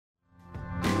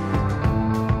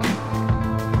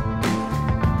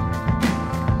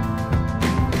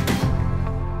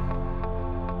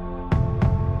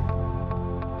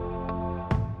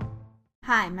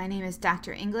Hi, my name is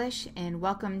Dr. English, and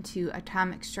welcome to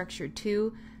Atomic Structure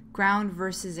 2, Ground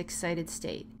versus Excited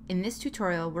State. In this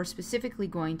tutorial, we're specifically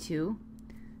going to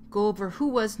go over who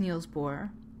was Niels Bohr,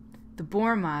 the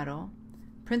Bohr model,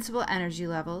 principal energy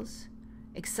levels,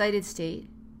 excited state,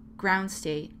 ground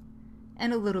state,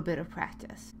 and a little bit of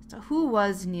practice. So who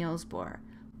was Niels Bohr?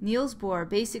 Niels Bohr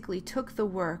basically took the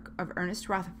work of Ernest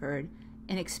Rutherford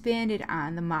and expanded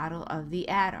on the model of the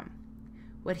atom.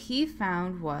 What he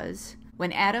found was,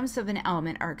 when atoms of an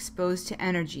element are exposed to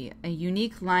energy, a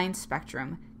unique line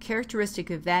spectrum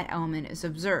characteristic of that element is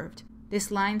observed.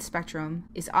 This line spectrum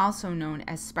is also known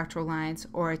as spectral lines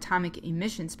or atomic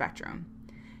emission spectrum.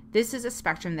 This is a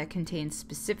spectrum that contains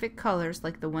specific colors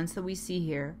like the ones that we see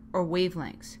here, or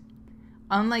wavelengths.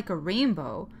 Unlike a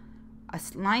rainbow, a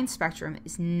line spectrum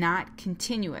is not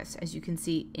continuous, as you can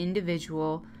see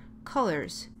individual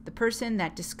colors. The person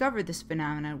that discovered this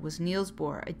phenomenon was Niels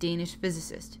Bohr, a Danish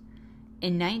physicist.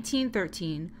 In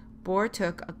 1913, Bohr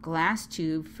took a glass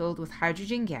tube filled with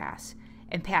hydrogen gas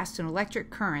and passed an electric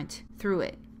current through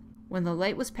it. When the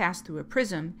light was passed through a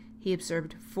prism, he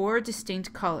observed 4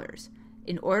 distinct colors.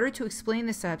 In order to explain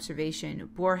this observation,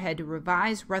 Bohr had to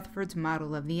revise Rutherford's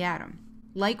model of the atom.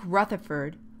 Like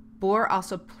Rutherford, Bohr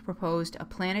also proposed a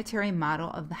planetary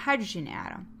model of the hydrogen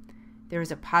atom. There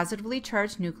is a positively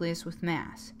charged nucleus with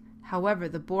mass. However,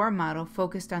 the Bohr model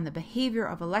focused on the behavior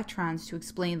of electrons to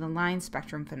explain the line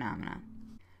spectrum phenomena.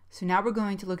 So now we're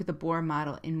going to look at the Bohr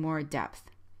model in more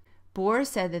depth. Bohr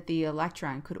said that the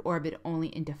electron could orbit only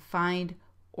in defined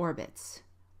orbits,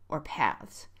 or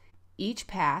paths. Each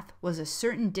path was a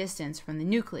certain distance from the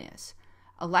nucleus.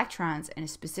 Electrons in a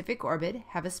specific orbit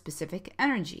have a specific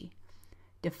energy.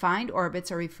 Defined orbits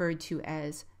are referred to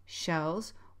as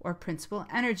shells or principal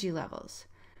energy levels.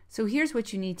 So here's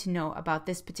what you need to know about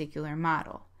this particular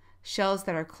model. Shells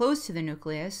that are close to the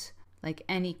nucleus, like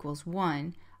n equals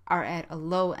 1, are at a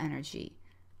low energy.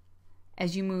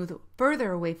 As you move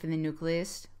further away from the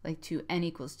nucleus, like to n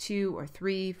equals 2 or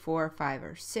 3, 4, 5,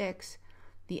 or 6,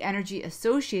 the energy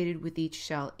associated with each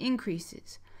shell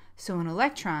increases. So an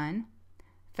electron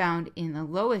found in the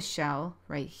lowest shell,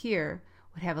 right here,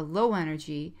 would have a low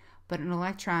energy, but an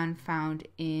electron found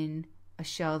in a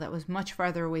shell that was much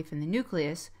farther away from the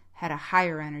nucleus had a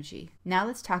higher energy. Now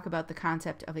let's talk about the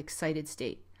concept of excited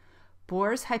state.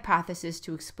 Bohr's hypothesis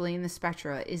to explain the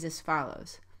spectra is as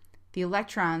follows. The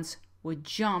electrons would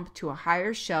jump to a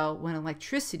higher shell when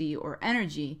electricity or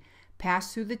energy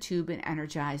passed through the tube and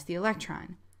energized the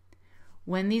electron.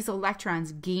 When these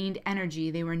electrons gained energy,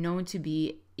 they were known to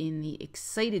be in the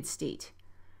excited state.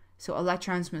 So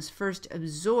electrons must first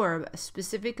absorb a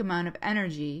specific amount of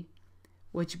energy,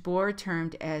 which Bohr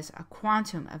termed as a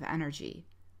quantum of energy.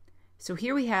 So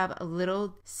here we have a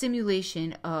little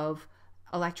simulation of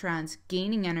electrons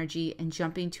gaining energy and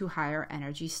jumping to higher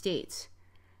energy states.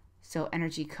 So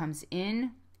energy comes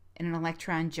in and an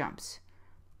electron jumps.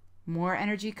 More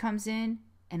energy comes in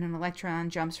and an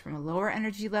electron jumps from a lower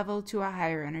energy level to a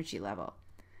higher energy level.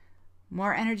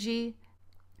 More energy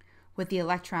with the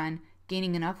electron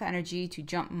gaining enough energy to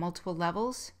jump multiple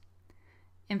levels.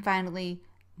 And finally,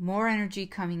 more energy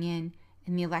coming in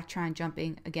and the electron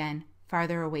jumping again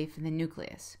farther away from the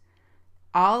nucleus.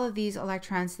 All of these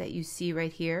electrons that you see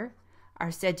right here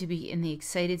are said to be in the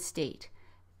excited state.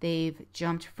 They've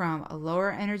jumped from a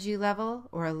lower energy level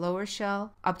or a lower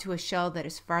shell up to a shell that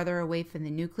is farther away from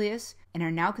the nucleus and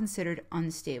are now considered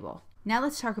unstable. Now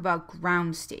let's talk about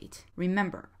ground state.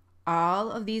 Remember,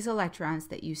 all of these electrons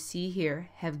that you see here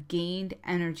have gained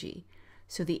energy.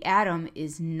 So the atom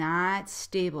is not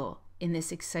stable in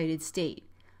this excited state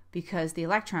because the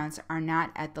electrons are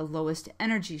not at the lowest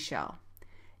energy shell.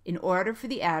 In order for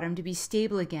the atom to be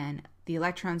stable again, the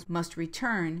electrons must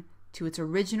return to its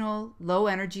original low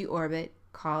energy orbit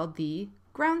called the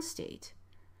ground state.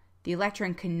 The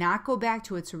electron cannot go back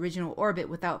to its original orbit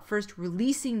without first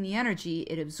releasing the energy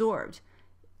it absorbed.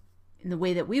 In the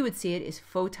way that we would see it is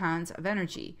photons of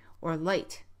energy, or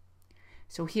light.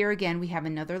 So here again we have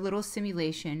another little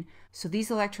simulation. So these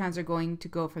electrons are going to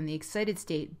go from the excited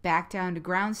state back down to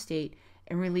ground state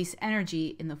and release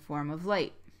energy in the form of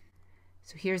light.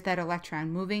 So here's that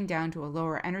electron moving down to a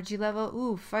lower energy level.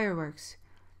 Ooh, fireworks.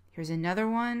 Here's another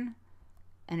one,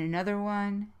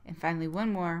 and finally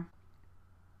one more,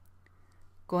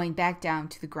 going back down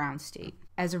to the ground state.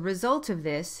 As a result of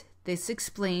this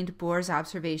explained Bohr's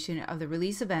observation of the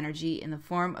release of energy in the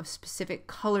form of specific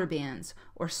color bands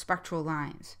or spectral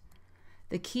lines.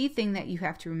 The key thing that you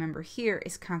have to remember here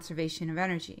is conservation of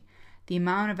energy. The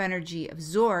amount of energy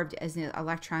absorbed as the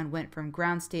electron went from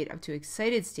ground state up to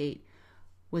excited state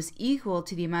was equal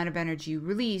to the amount of energy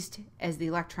released as the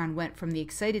electron went from the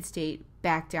excited state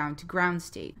back down to ground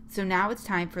state. So now it's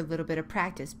time for a little bit of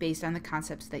practice based on the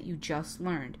concepts that you just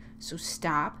learned. So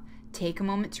stop, take a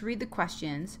moment to read the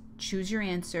questions, choose your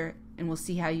answer, and we'll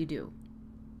see how you do.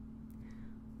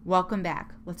 Welcome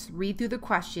back. Let's read through the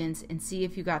questions and see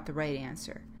if you got the right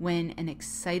answer. When an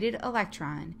excited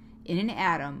electron in an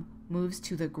atom moves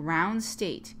to the ground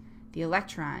state, the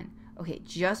electron,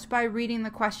 just by reading the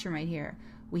question right here,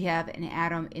 we have an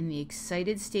atom in the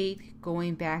excited state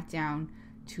going back down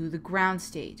to the ground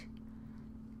state.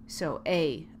 So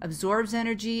A, absorbs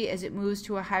energy as it moves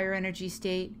to a higher energy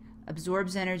state,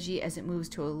 absorbs energy as it moves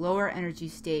to a lower energy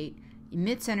state,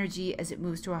 emits energy as it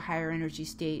moves to a higher energy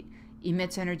state,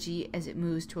 emits energy as it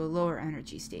moves to a lower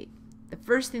energy state. The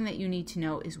first thing that you need to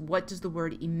know is, what does the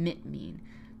word emit mean?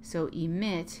 So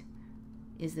emit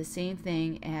is the same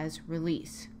thing as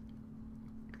release.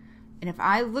 And if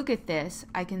I look at this,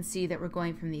 I can see that we're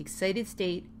going from the excited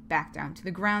state back down to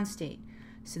the ground state.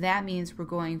 So that means we're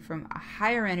going from a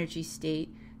higher energy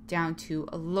state down to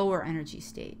a lower energy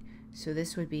state. So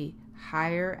this would be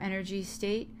higher energy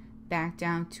state back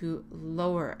down to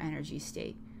lower energy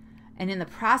state. And in the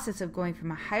process of going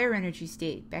from a higher energy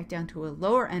state back down to a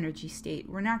lower energy state,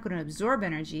 we're not going to absorb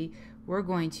energy, we're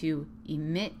going to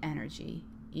emit energy.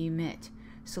 Emit.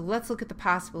 So let's look at the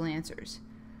possible answers.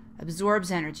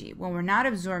 Absorbs energy. Well, we're not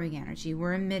absorbing energy,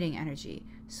 we're emitting energy.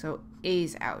 So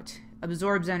A's out.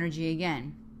 Absorbs energy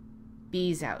again.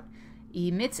 B's out.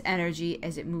 Emits energy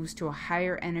as it moves to a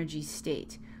higher energy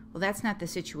state. Well, that's not the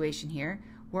situation here.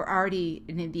 We're already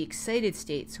in the excited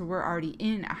state, so we're already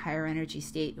in a higher energy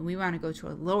state, and we want to go to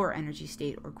a lower energy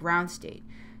state or ground state.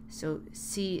 So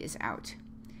C is out.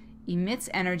 Emits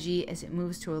energy as it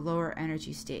moves to a lower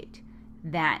energy state.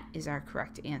 That is our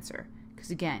correct answer. Because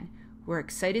again, we're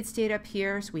excited state up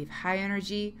here, so we have high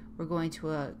energy. We're going to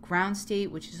a ground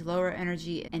state, which is lower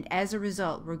energy, and as a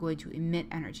result, we're going to emit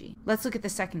energy. Let's look at the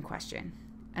second question.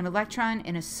 An electron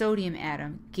in a sodium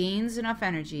atom gains enough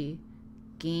energy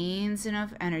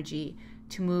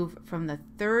to move from the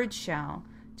third shell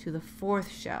to the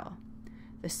fourth shell.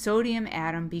 The sodium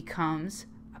atom becomes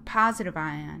a positive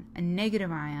ion, a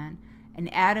negative ion, an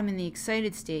atom in the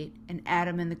excited state, an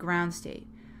atom in the ground state.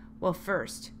 Well,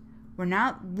 first, we're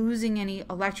not losing any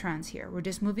electrons here. We're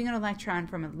just moving an electron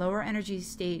from a lower energy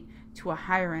state to a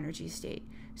higher energy state.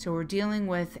 So we're dealing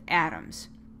with atoms.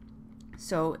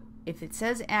 So if it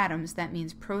says atoms, that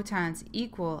means protons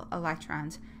equal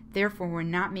electrons. Therefore, we're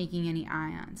not making any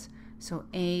ions. So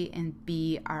A and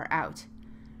B are out.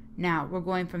 Now, we're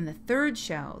going from the third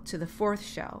shell to the fourth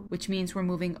shell, which means we're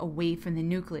moving away from the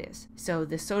nucleus. So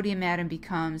the sodium atom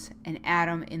becomes an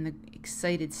atom in the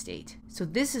excited state. So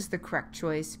this is the correct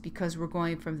choice because we're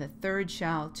going from the third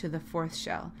shell to the fourth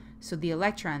shell. So the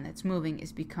electron that's moving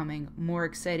is becoming more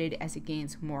excited as it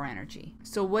gains more energy.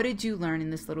 So what did you learn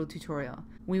in this little tutorial?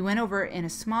 We went over in a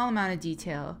small amount of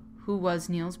detail who was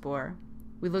Niels Bohr.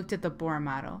 We looked at the Bohr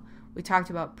model. We talked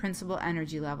about principal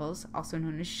energy levels, also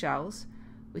known as shells.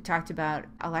 We talked about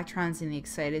electrons in the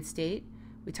excited state.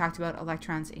 We talked about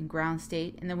electrons in ground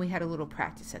state, and then we had a little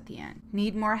practice at the end.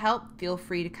 Need more help? Feel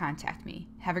free to contact me.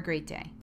 Have a great day.